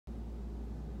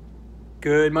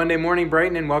Good Monday morning,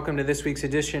 Brighton, and welcome to this week's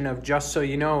edition of Just So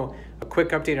You Know. A quick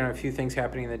update on a few things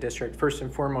happening in the district. First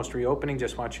and foremost, reopening.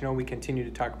 Just want you to know we continue to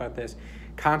talk about this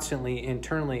constantly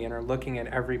internally and are looking at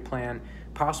every plan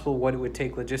possible, what it would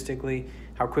take logistically,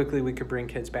 how quickly we could bring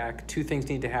kids back. Two things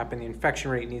need to happen. The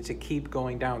infection rate needs to keep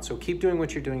going down. So keep doing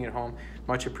what you're doing at home.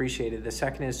 Much appreciated. The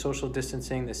second is social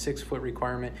distancing. The 6-foot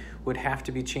requirement would have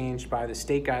to be changed by the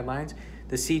state guidelines.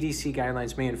 The CDC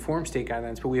guidelines may inform state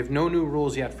guidelines, but we have no new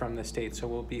rules yet from the state, so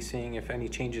we'll be seeing if any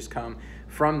changes come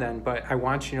from them. But I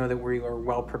want you to know that we are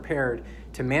well prepared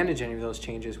to manage any of those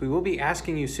changes. We will be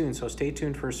asking you soon, so stay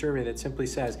tuned for a survey that simply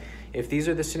says, if these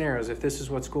are the scenarios, if this is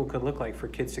what school could look like for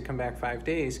kids to come back 5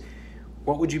 days,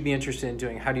 what would you be interested in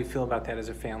doing? How do you feel about that as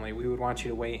a family? We would want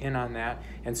you to weigh in on that,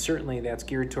 and certainly that's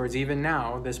geared towards even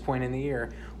now, this point in the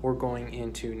year, we're going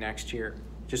into next year.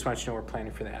 Just want you to know we're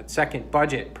planning for that. Second,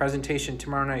 budget presentation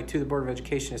tomorrow night to the Board of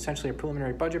Education, essentially a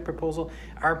preliminary budget proposal.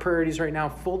 Our priorities right now,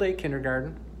 full day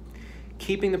kindergarten,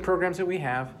 keeping the programs that we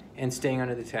have, and staying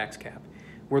under the tax cap.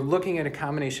 We're looking at a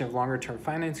combination of longer term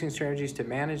financing strategies to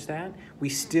manage that. We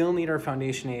still need our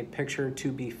foundation aid picture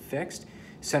to be fixed.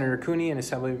 Senator Cooney and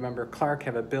Assemblymember Clark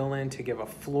have a bill in to give a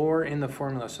floor in the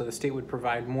formula so the state would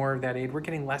provide more of that aid. We're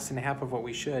getting less than half of what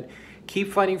we should.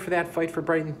 Keep fighting for that. Fight for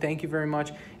Brighton. Thank you very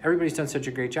much. Everybody's done such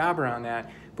a great job around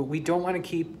that, but we don't want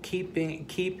to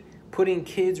keep putting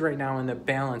kids right now in the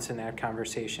balance in that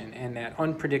conversation and that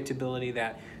unpredictability,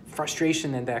 that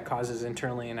frustration that causes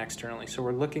internally and externally. So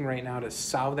we're looking right now to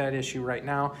solve that issue right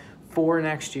now for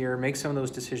next year, make some of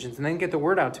those decisions, and then get the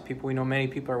word out to people. We know many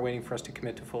people are waiting for us to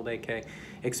commit to full day K.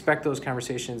 Expect those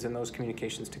conversations and those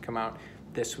communications to come out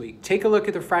this week. Take a look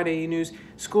at the Friday e-news.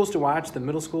 Schools to watch. The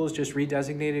middle school is just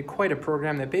redesignated. Quite a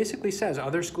program that basically says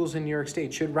other schools in New York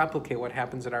State should replicate what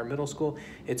happens at our middle school.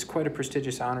 It's quite a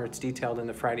prestigious honor. It's detailed in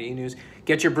the Friday e-news.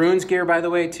 Get your Bruins gear, by the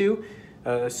way, too.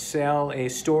 A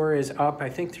store is up, I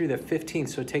think, through the 15th,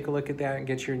 so take a look at that and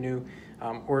get your new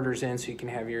orders in so you can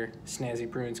have your snazzy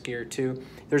Bruins gear too.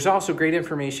 There's also great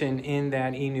information in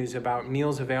that e-news about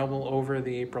meals available over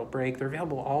the April break. They're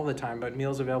available all the time, but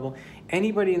meals available.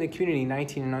 Anybody in the community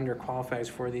 19 and under qualifies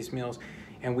for these meals,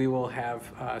 and we will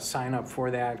have sign up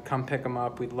for that. Come pick them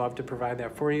up. We'd love to provide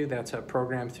that for you. That's a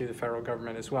program through the federal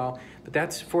government as well, but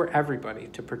that's for everybody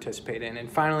to participate in.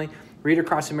 And finally, Read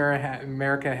Across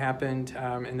America happened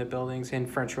in the buildings in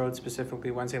French Road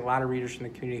specifically Wednesday. A lot of readers from the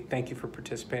community. Thank you for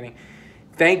participating.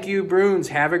 Thank you, Bruins.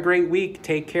 Have a great week.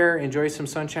 Take care. Enjoy some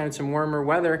sunshine and some warmer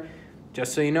weather.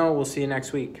 Just so you know, we'll see you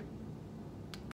next week.